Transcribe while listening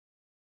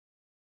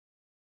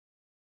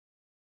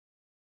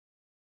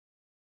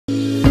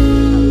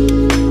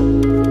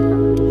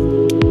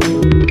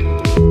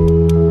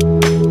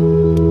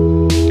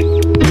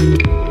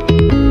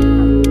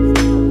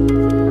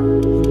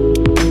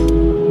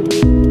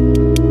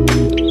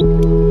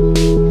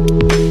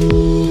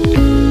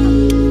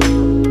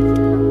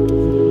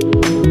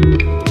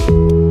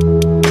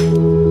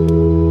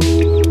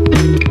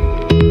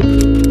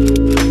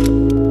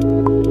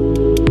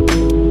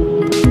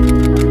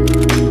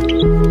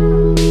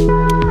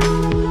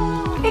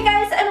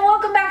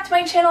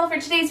for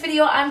today's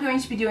video, I'm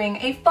going to be doing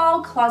a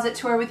fall closet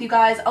tour with you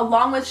guys,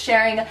 along with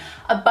sharing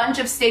a bunch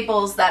of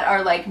staples that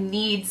are like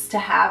needs to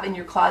have in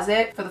your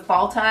closet for the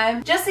fall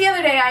time. Just the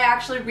other day, I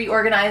actually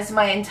reorganized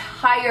my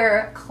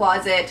entire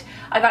closet.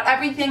 I got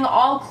everything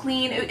all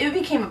clean. It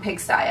became a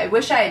pigsty. I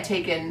wish I had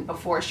taken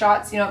before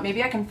shots. You know,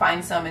 maybe I can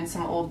find some in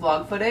some old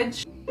vlog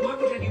footage. Why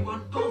would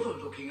anyone bother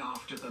looking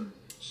after them?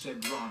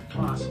 Said Ron.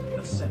 Class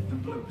has set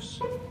them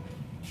loose.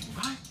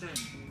 Right then.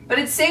 But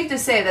it's safe to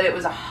say that it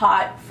was a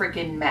hot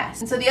freaking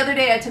mess. And so the other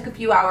day I took a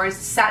few hours,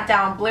 sat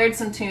down, blared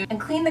some tunes,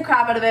 and cleaned the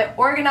crap out of it,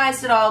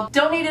 organized it all,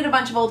 donated a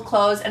bunch of old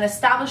clothes, and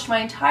established my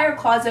entire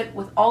closet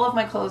with all of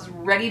my clothes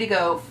ready to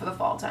go for the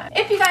fall time.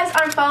 If you guys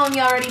aren't following me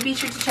already, be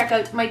sure to check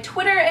out my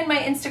Twitter and my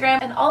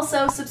Instagram, and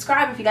also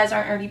subscribe if you guys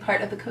aren't already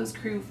part of the Coast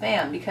Crew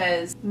fam,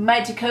 because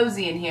mighty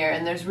cozy in here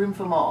and there's room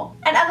for more.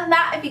 And other than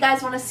that, if you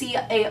guys want to see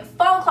a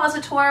fall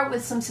closet tour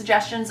with some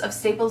suggestions of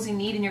staples you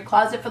need in your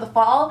closet for the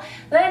fall,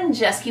 then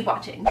just keep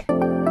watching.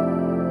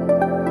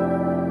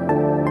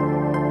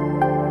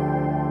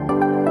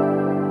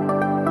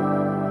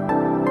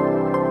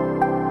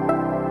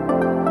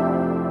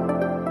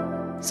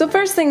 So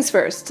first things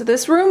first,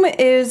 this room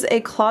is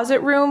a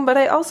closet room, but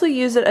I also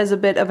use it as a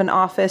bit of an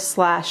office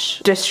slash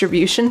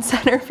distribution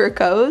center for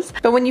Faux.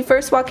 But when you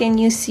first walk in,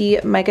 you see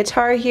my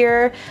guitar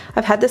here.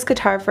 I've had this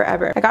guitar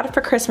forever. I got it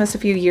for Christmas a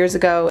few years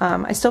ago.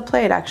 I still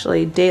play it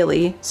actually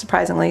daily,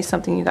 surprisingly,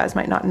 something you guys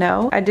might not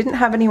know. I didn't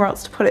have anywhere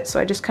else to put it,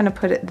 so I just kind of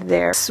put it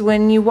there. So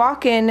when you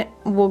walk in,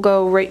 we'll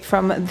go right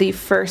from the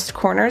first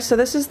corner. So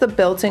this is the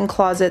built-in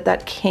closet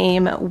that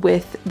came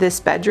with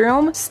this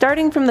bedroom.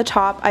 Starting from the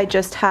top, I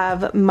just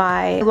have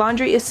my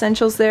laundry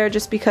essentials there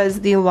just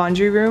because the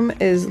laundry room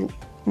is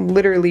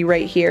literally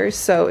right here,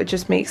 so it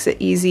just makes it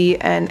easy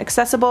and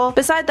accessible.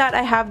 Beside that,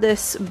 I have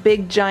this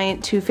big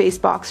giant Too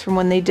Faced box from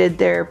when they did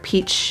their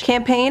peach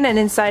campaign, and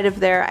inside of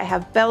there I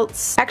have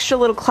belts, extra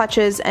little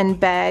clutches and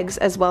bags,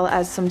 as well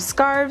as some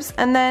scarves.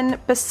 And then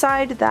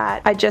beside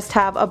that, I just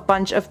have a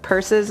bunch of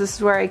purses. This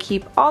is where I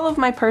keep all of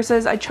my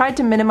purses. I tried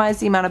to minimize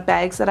the amount of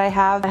bags that I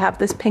have. I have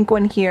this pink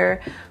one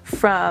here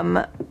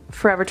from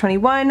Forever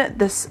 21,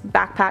 this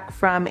backpack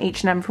from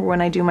H&M for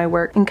when I do my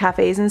work in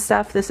cafes and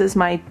stuff. This is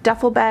my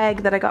duffel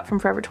bag that I got from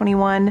Forever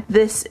 21.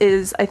 This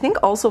is, I think,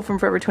 also from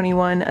Forever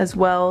 21 as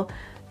well.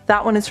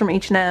 That one is from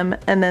H&M,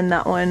 and then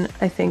that one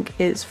I think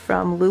is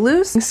from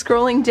Lulu's.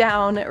 Scrolling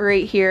down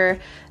right here,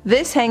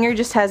 this hanger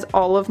just has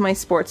all of my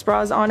sports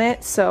bras on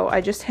it, so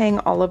I just hang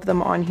all of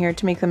them on here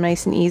to make them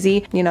nice and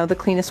easy. You know, the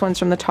cleanest ones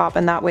from the top,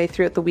 and that way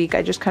throughout the week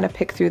I just kind of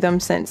pick through them,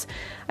 since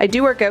I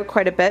do work out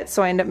quite a bit,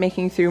 so I end up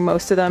making through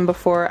most of them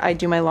before I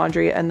do my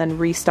laundry and then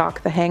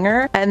restock the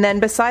hanger. And then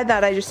beside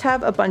that, I just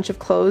have a bunch of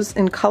clothes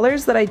in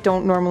colors that I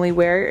don't normally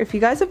wear. If you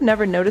guys have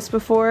never noticed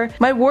before,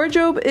 my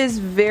wardrobe is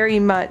very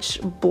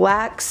much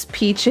blacks,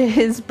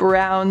 peaches,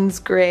 browns,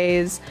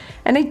 grays,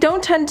 and I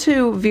don't tend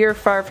to veer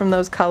far from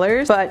those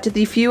colors, but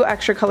the few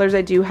extra colors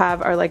I do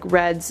have are like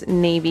reds,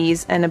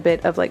 navies, and a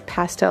bit of like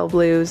pastel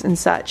blues and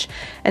such.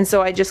 And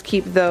so I just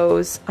keep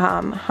those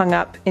hung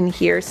up in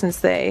here, since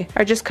they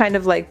are just kind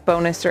of like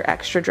bonus or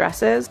extra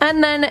dresses.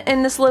 And then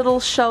in this little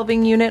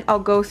shelving unit, I'll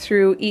go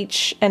through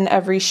each and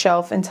every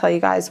shelf and tell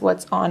you guys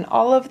what's on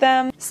all of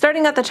them.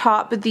 Starting at the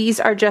top, these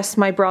are just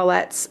my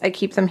bralettes. I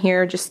keep them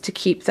here just to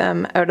keep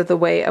them out of the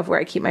way of where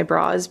I keep my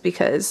bras,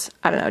 because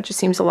I don't know, it just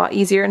seems a lot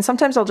easier. And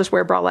sometimes I'll just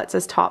wear bralettes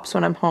as tops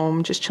when I'm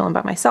home just chilling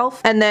by myself.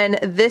 And then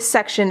this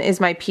section is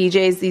my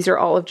PJs. These are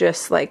all of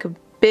just like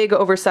big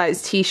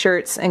oversized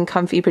t-shirts and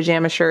comfy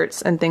pajama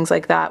shirts and things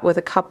like that, with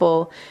a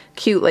couple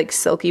cute like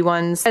silky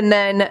ones. And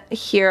then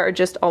here are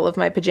just all of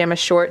my pajama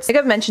shorts. Like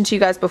I've mentioned to you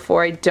guys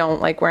before, I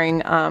don't like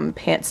wearing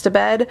pants to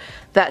bed.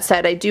 That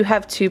said, I do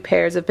have 2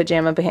 pairs of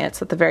pajama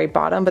pants at the very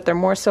bottom, but they're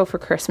more so for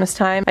Christmas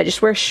time. I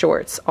just wear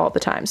shorts all the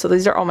time. So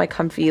these are all my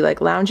comfy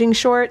like lounging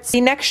shorts.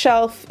 The next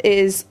shelf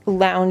is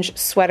lounge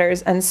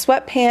sweaters and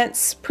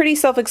sweatpants. Pretty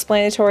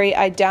self-explanatory.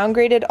 I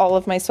downgraded all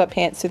of my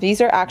sweatpants, so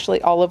these are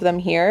actually all of them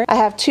here. I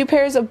have 2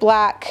 pairs of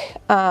black,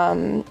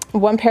 1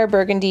 pair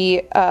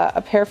burgundy,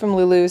 a pair from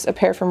Lulu's, a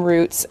pair from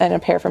Roots, and a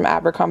pair from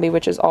Abercrombie,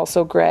 which is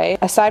also gray.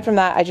 Aside from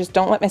that, I just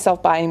don't let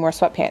myself buy any more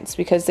sweatpants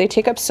because they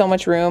take up so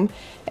much room.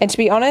 And to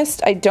be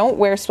honest, I don't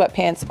wear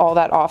sweatpants all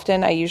that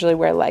often. I usually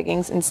wear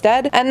leggings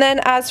instead. And then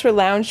as for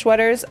lounge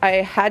sweaters, I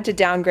had to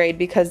downgrade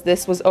because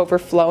this was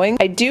overflowing.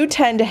 I do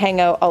tend to hang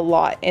out a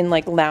lot in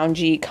like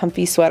loungy,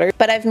 comfy sweaters,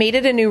 but I've made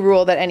it a new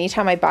rule that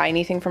anytime I buy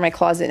anything for my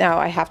closet now,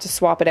 I have to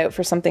swap it out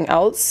for something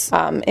else.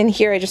 In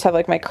here, I just have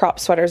like my crop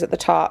sweaters at the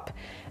top.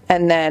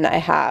 And then I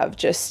have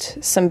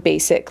just some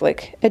basic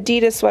like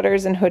Adidas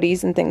sweaters and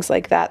hoodies and things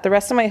like that. The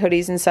rest of my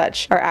hoodies and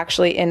such are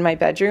actually in my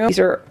bedroom. These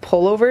are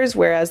pullovers,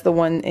 whereas the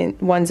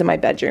ones in my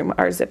bedroom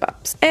are zip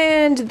ups.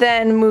 And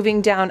then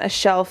moving down a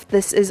shelf,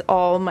 this is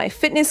all my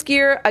fitness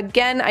gear.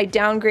 Again, I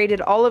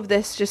downgraded all of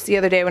this just the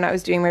other day when I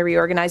was doing my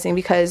reorganizing,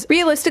 because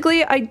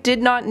realistically, I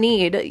did not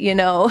need, you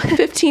know,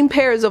 15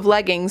 pairs of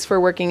leggings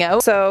for working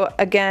out. So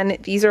again,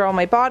 these are all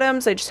my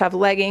bottoms. I just have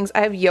leggings.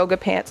 I have yoga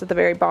pants at the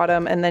very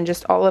bottom, and then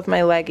just all of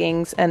my leggings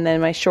leggings, and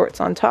then my shorts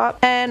on top,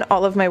 and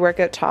all of my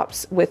workout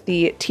tops with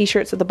the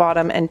t-shirts at the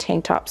bottom and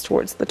tank tops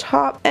towards the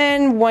top.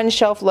 And one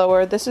shelf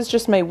lower, this is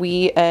just my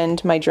Wii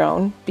and my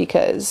drone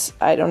because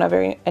I don't have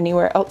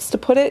anywhere else to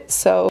put it.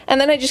 So, and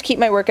then I just keep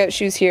my workout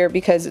shoes here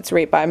because it's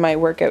right by my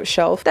workout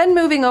shelf. Then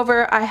moving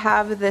over, I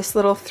have this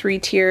little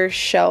 3-tier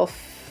shelf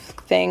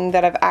thing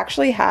that I've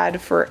actually had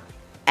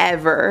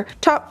forever.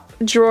 Top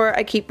drawer,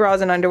 I keep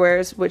bras and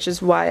underwears, which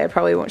is why I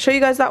probably won't show you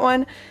guys that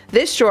one.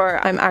 This drawer,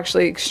 I'm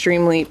actually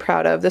extremely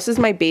proud of. This is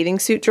my bathing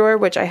suit drawer,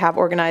 which I have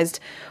organized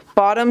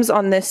bottoms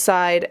on this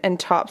side and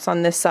tops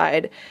on this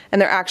side,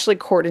 and they're actually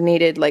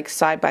coordinated like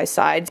side by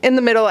side. In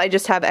the middle, I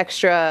just have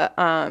extra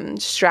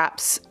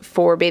straps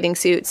for bathing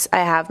suits. I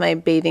have my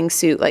bathing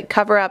suit like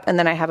cover up, and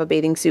then I have a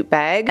bathing suit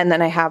bag, and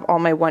then I have all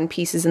my one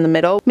pieces in the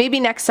middle. Maybe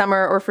next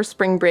summer or for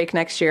spring break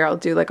next year, I'll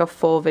do like a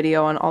full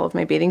video on all of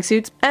my bathing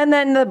suits. And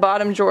then the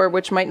bottom drawer,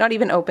 which might not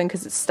even open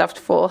because it's stuffed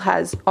full,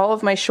 has all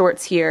of my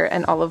shorts here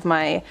and all of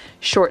my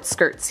short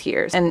skirts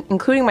here, and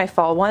including my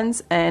fall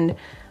ones and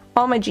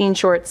all my jean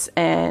shorts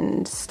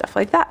and stuff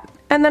like that.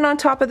 And then on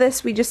top of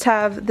this, we just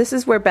have, this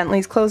is where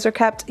Bentley's clothes are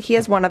kept. He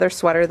has one other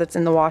sweater that's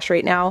in the wash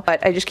right now,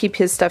 but I just keep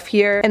his stuff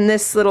here. In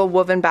this little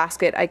woven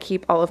basket, I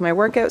keep all of my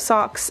workout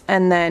socks,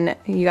 and then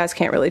you guys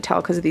can't really tell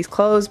because of these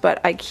clothes,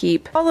 but I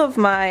keep all of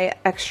my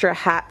extra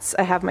hats.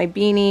 I have my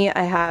beanie,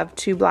 I have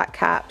 2 black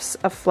caps,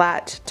 a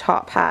flat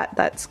top hat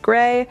that's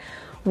gray,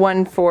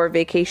 one for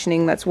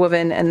vacationing that's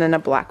woven, and then a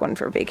black one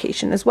for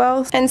vacation as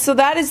well. And so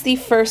that is the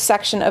first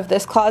section of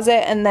this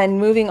closet. And then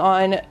moving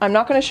on, I'm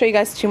not going to show you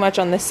guys too much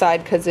on this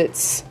side because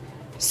it's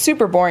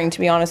super boring, to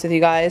be honest with you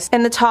guys.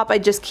 In the top, I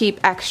just keep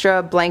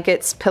extra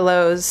blankets,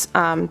 pillows,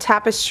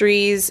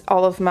 tapestries,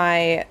 all of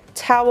my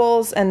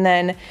towels, and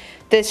then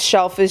this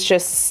shelf is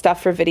just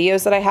stuff for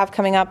videos that I have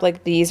coming up.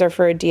 Like these are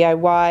for a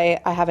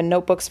DIY. I have a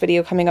notebooks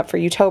video coming up for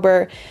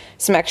YouTuber,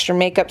 some extra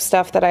makeup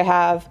stuff that I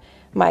have,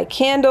 my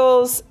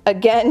candles,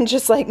 again,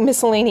 just like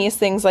miscellaneous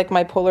things like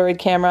my Polaroid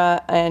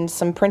camera and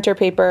some printer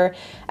paper.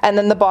 And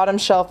then the bottom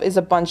shelf is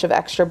a bunch of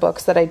extra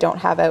books that I don't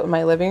have out in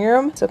my living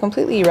room, so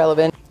completely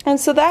irrelevant. And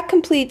so that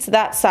completes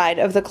that side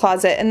of the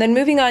closet. And then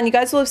moving on, you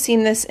guys will have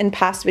seen this in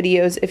past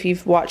videos if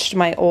you've watched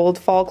my old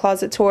fall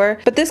closet tour.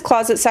 But this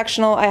closet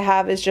sectional I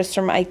have is just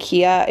from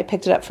IKEA. I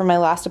picked it up from my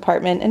last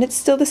apartment and it's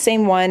still the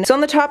same one. So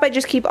on the top, I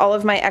just keep all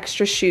of my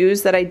extra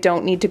shoes that I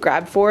don't need to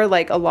grab for,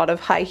 like a lot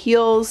of high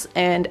heels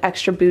and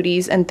extra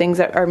booties and things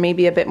that are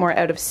maybe a bit more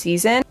out of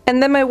season.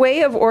 And then my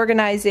way of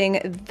organizing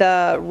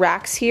the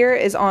racks here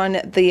is on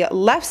the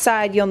left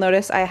side, you'll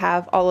notice I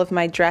have all of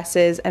my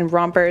dresses and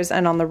rompers,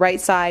 and on the right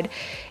side,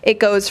 it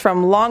goes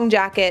from long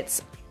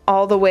jackets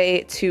all the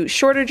way to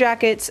shorter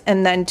jackets,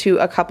 and then to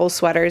a couple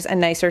sweaters and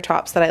nicer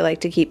tops that I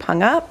like to keep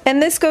hung up.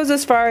 And this goes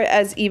as far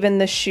as even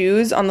the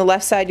shoes. On the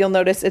left side, you'll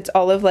notice it's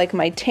all of like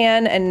my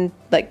tan and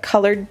like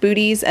colored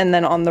booties, and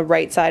then on the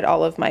right side,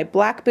 all of my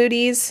black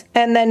booties.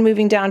 And then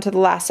moving down to the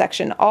last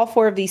section, all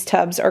 4 of these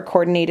tubs are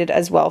coordinated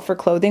as well for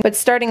clothing. But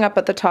starting up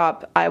at the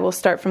top, I will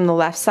start from the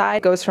left side.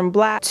 It goes from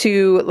black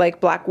to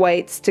like black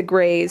whites to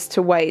grays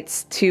to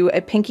whites to a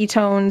pinky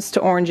tones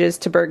to oranges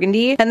to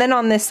burgundy. And then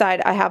on this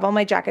side, I have all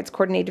my jackets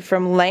coordinated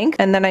from length,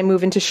 and then I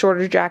move into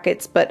shorter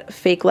jackets but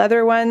fake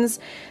leather ones,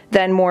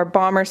 then more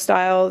bomber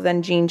style,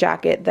 then jean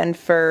jacket, then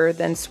fur,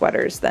 then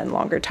sweaters, then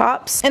longer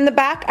tops. In the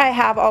back, I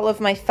have all of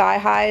my thigh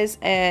highs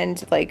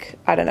and like,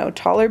 I don't know,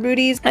 taller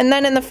booties. And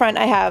then in the front,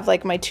 I have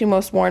like my 2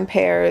 most worn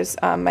pairs,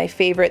 my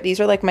favorite, these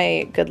are like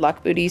my good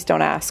luck booties,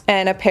 don't ask,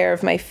 and a pair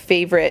of my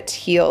favorite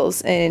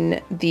heels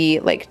in the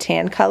like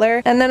tan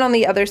color. And then on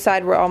the other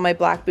side where all my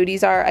black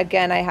booties are,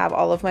 again, I have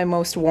all of my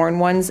most worn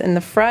ones in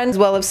the front, as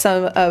well as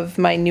some of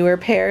my newer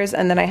pairs,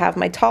 and then I have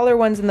my taller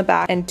ones in the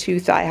back and 2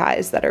 thigh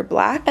highs that are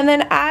black. And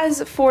then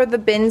as for the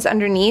bins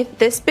underneath,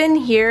 this bin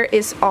here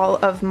is all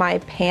of my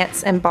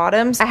pants and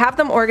bottoms. I have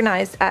them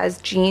organized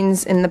as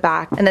jeans in the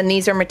back, and then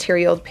these are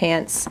materialed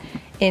pants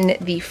in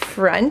the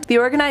front. The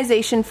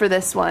organization for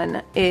this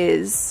one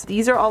is,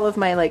 these are all of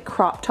my like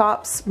crop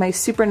tops, my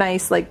super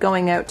nice like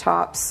going out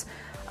tops,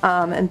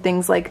 and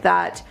things like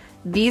that.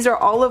 These are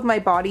all of my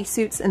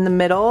bodysuits in the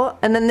middle,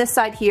 and then this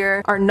side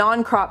here are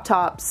non-crop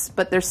tops,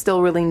 but they're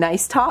still really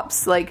nice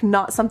tops, like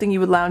not something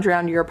you would lounge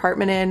around your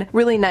apartment in.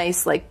 Really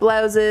nice like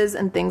blouses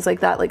and things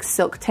like that, like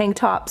silk tank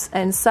tops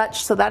and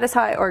such. So that is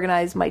how I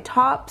organize my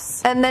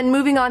tops. And then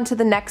moving on to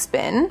the next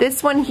bin,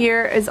 this one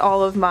here is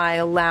all of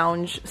my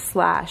lounge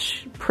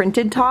slash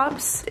printed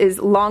tops, is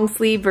long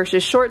sleeve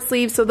versus short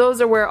sleeve. So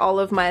those are where all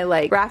of my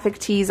like graphic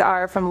tees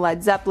are, from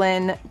Led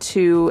Zeppelin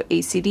to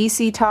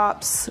AC/DC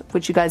tops,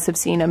 which you guys have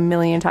seen a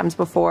million times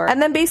before.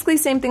 And then basically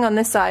same thing on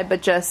this side,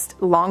 but just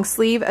long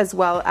sleeve, as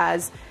well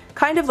as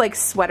kind of like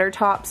sweater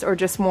tops or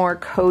just more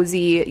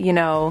cozy, you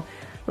know,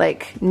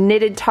 like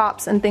knitted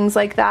tops and things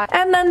like that.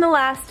 And then the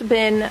last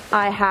bin,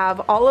 I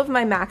have all of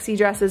my maxi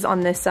dresses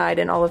on this side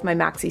and all of my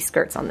maxi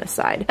skirts on this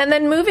side. And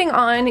then moving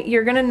on,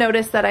 you're gonna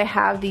notice that I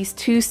have these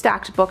 2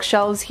 stacked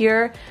bookshelves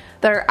here.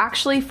 that are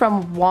actually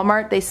from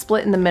Walmart. They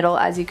split in the middle,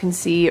 as you can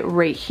see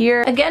right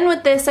here. Again,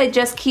 with this, I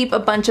just keep a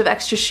bunch of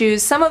extra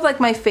shoes. Some of like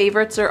my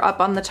favorites are up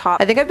on the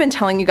top. I think I've been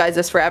telling you guys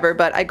this forever,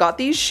 but I got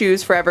these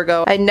shoes forever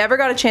ago. I never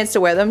got a chance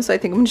to wear them, so I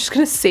think I'm just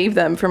gonna save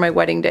them for my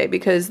wedding day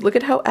because look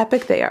at how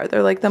epic they are.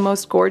 They're like the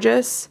most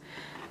gorgeous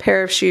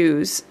pair of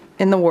shoes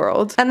in the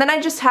world. And then I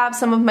just have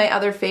some of my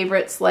other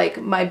favorites, like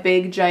my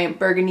big giant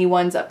burgundy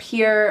ones up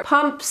here,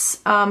 pumps,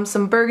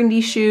 some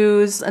burgundy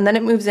shoes, and then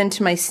it moves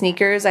into my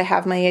sneakers. I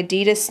have my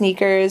Adidas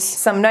sneakers,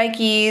 some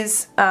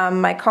Nikes,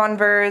 my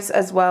Converse,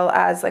 as well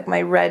as like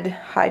my red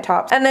high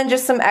tops, and then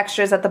just some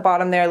extras at the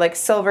bottom there, like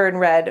silver and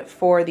red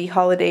for the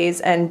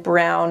holidays and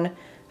brown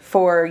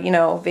for, you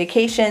know,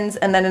 vacations,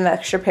 and then an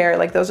extra pair.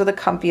 Like those are the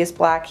comfiest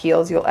black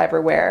heels you'll ever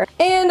wear.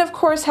 And of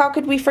course, how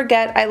could we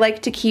forget, I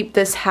like to keep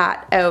this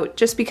hat out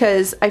just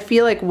because I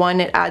feel like one,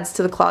 it adds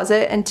to the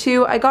closet, and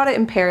two, I got it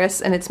in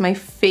Paris and it's my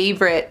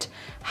favorite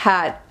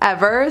hat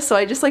ever, so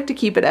I just like to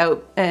keep it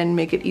out and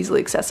make it easily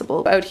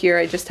accessible. Out here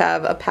I just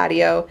have a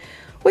patio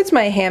with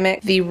my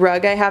hammock. The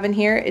rug I have in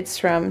here, it's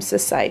from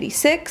Society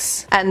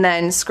 6. And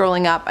then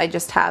scrolling up, I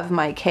just have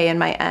my K and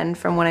my N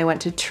from when I went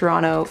to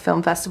Toronto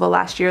Film Festival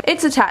last year.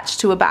 It's attached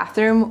to a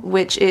bathroom,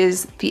 which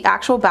is the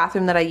actual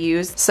bathroom that I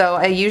use. So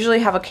I usually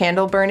have a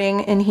candle burning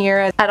in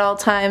here at all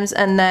times,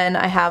 and then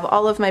I have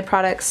all of my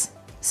products.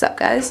 Sup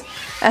guys?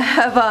 I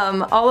have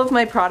all of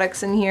my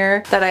products in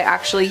here that I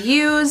actually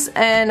use,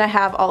 and I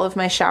have all of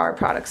my shower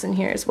products in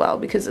here as well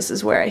because this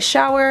is where I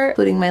shower,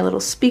 including my little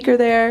speaker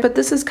there. But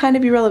this is kind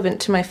of irrelevant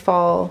to my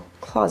fall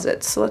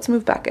closet, so let's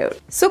move back out.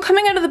 So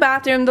coming out of the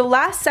bathroom, the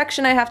last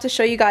section I have to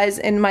show you guys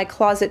in my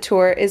closet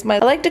tour is I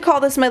like to call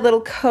this my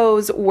little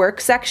Co's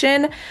work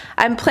section.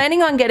 I'm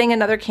planning on getting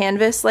another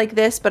canvas like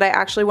this, but I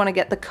actually want to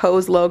get the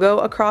Co's logo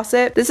across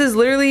it. This is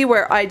literally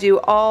where I do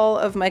all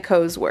of my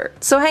Co's work.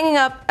 So hanging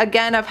up,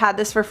 again, I've had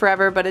this for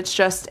forever, but it's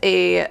just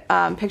a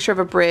picture of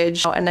a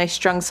bridge, and I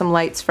strung some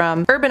lights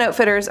from Urban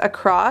Outfitters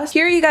across.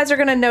 Here you guys are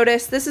gonna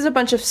notice this is a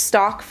bunch of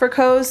stock for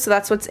Co's, so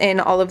that's what's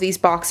in all of these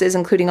boxes,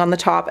 including on the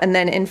top, and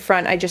then in front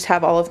I just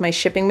have all of my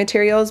shipping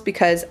materials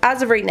because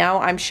as of right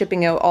now I'm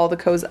shipping out all the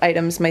Co's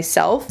items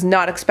myself,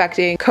 not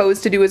expecting Co's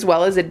to do as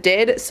well as it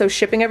did, so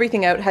shipping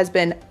everything out has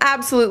been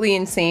absolutely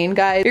insane,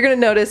 guys. You're gonna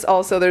notice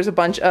also there's a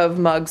bunch of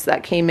mugs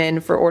that came in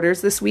for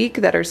orders this week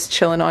that are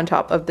chilling on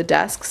top of the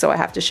desk, so I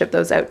have to ship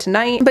those out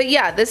tonight. But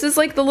yeah, this is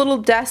like the little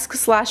desk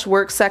slash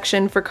work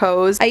section for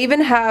Co's. I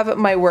even have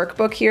my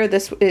workbook here.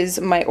 This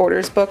is my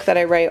orders book that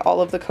I write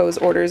all of the Co's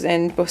orders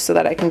in so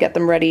that I can get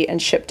them ready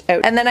and shipped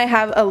out. And then I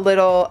have a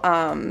little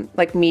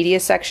like media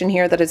section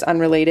here that is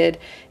unrelated.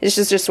 It's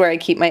just where I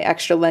keep my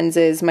extra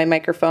lenses, my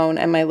microphone,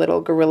 and my little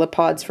Gorilla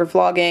Pods for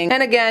vlogging.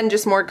 And again,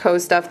 just more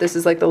Co's stuff. This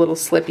is like the little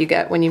slip you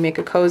get when you make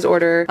a Co's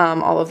order,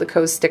 all of the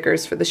Co's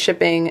stickers for the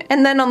shipping.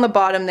 And then on the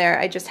bottom there,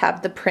 I just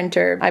have the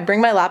printer. I bring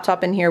my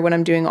laptop in here when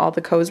I'm doing all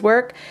the Co's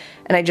work,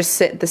 and I just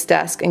sit at this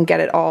desk and get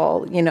it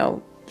all, you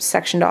know,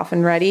 sectioned off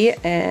and ready.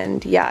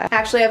 And yeah, I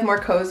actually have more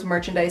Co's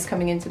merchandise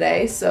coming in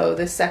today, so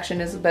this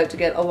section is about to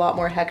get a lot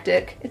more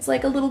hectic. It's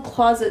like a little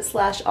closet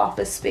slash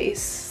office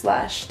space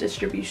slash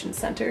distribution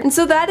center. And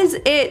so that is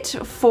it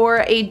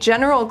for a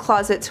general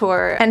closet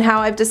tour and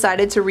how I've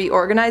decided to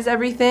reorganize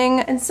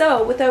everything. And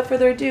so without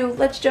further ado,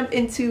 let's jump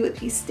into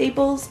the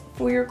staples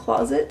for your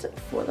closet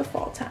for the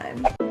fall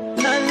time.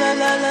 La la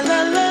la la la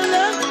la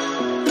la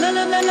la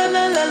la la la la la la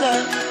la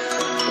la.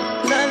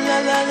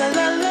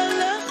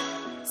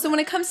 So when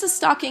it comes to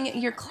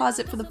stocking your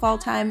closet for the fall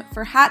time,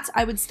 for hats,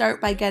 I would start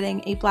by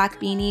getting a black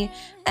beanie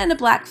and a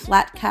black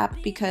flat cap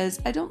because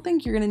I don't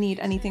think you're gonna need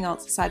anything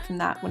else aside from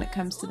that when it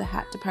comes to the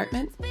hat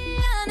department.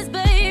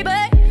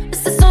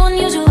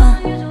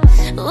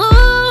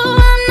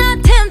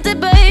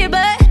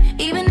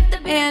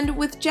 And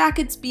with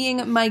jackets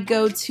being my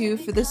go-to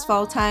for this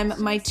fall time,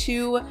 my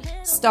two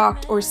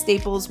stocked or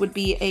staples would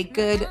be a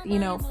good, you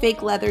know,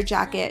 fake leather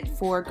jacket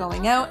for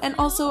going out, and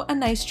also a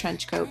nice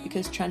trench coat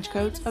because trench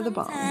coats are the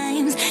bomb.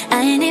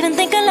 I ain't even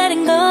think of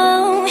letting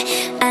go.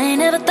 I ain't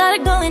never thought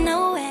of going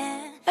nowhere.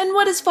 And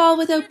what is fall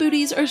without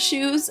booties or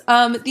shoes?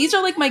 These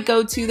are like my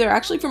go-to. They're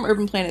actually from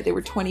Urban Planet. They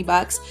were 20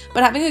 bucks,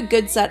 but having a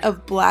good set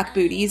of black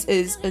booties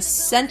is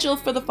essential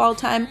for the fall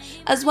time,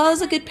 as well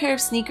as a good pair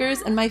of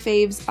sneakers, and my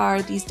faves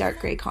are these dark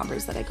gray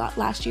Converse that I got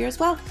last year as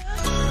well.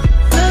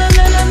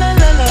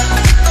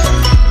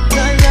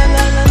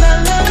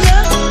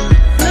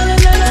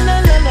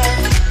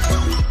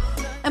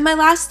 And my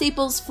last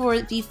staples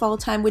for the fall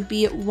time would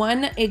be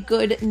one, a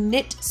good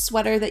knit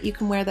sweater that you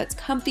can wear that's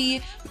comfy,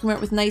 you can wear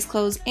it with nice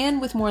clothes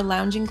and with more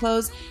lounging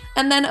clothes.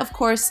 And then of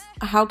course,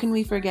 how can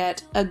we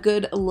forget a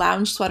good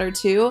lounge sweater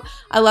too?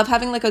 I love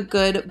having like a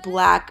good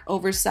black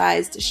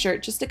oversized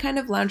shirt just to kind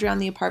of lounge around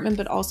the apartment,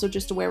 but also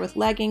just to wear with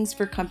leggings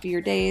for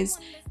comfier days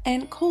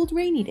and cold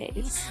rainy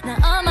days. Now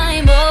all my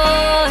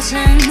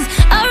emotions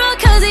are all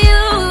 'cause of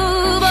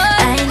you, boy.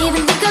 I ain't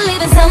even think of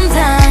leaving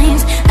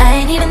sometimes. I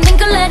ain't even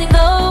think of letting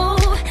go.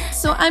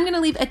 So I'm going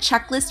to leave a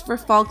checklist for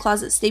fall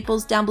closet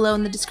staples down below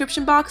in the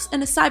description box.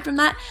 And aside from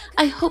that,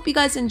 I hope you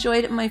guys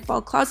enjoyed my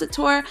fall closet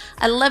tour.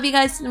 I love you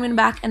guys, and I'm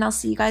back, and I'll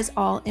see you guys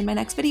all in my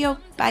next video.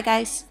 Bye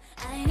guys.